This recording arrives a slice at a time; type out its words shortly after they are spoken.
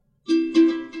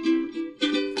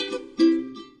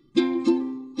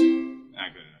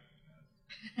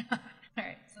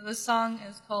This song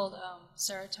is called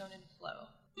Seratonin Flow.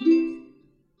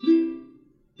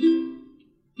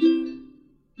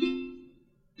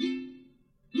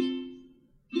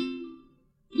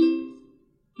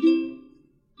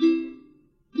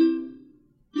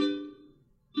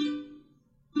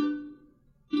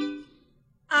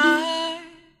 I've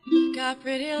got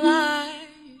pretty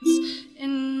lights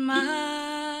in my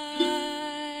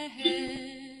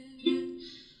head,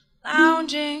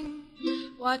 lounging,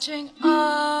 watching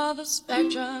all the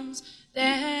spectrums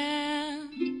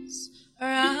dance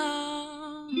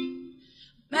around,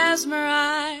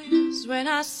 mesmerized when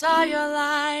I saw your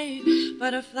light.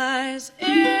 Butterflies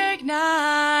ignite,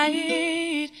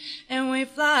 and we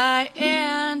fly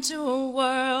into a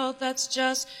world that's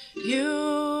just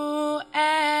you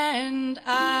and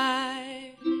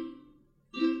I.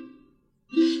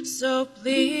 So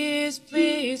please,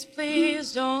 please,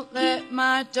 please don't let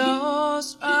my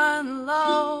dose run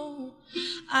low.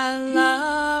 I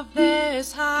love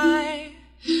this high,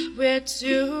 we're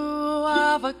two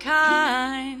of a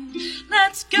kind.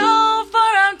 Let's go for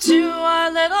to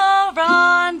our little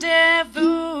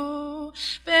rendezvous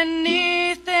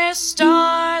beneath this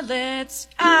starlit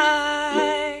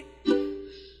sky.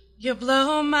 You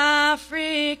blow my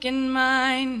freaking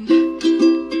mind.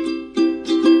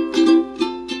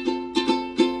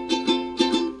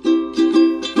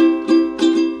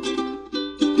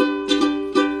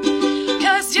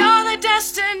 Cause you're the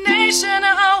destination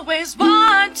I always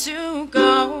want to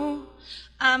go.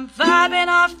 I'm vibing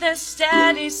off this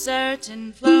steady,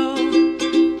 certain flow.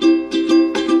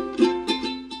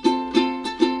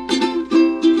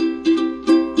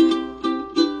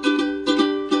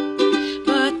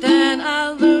 But then I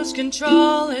lose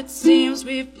control. It seems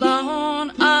we've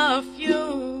blown a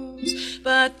fuse,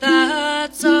 but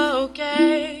that's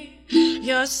okay.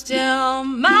 You're still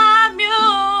my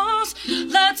muse.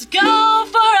 Let's go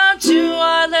for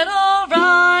our little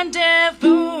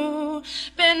rendezvous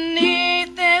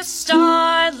beneath this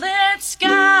starlit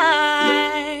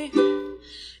sky.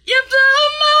 You blow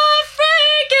my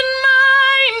freaking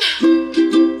mind.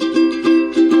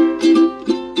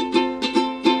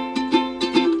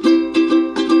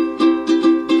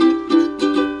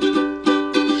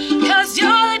 Cause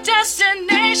you're the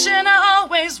destination I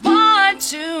always want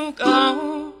to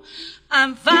go.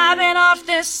 I'm vibing off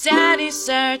this steady,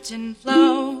 certain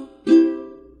flow.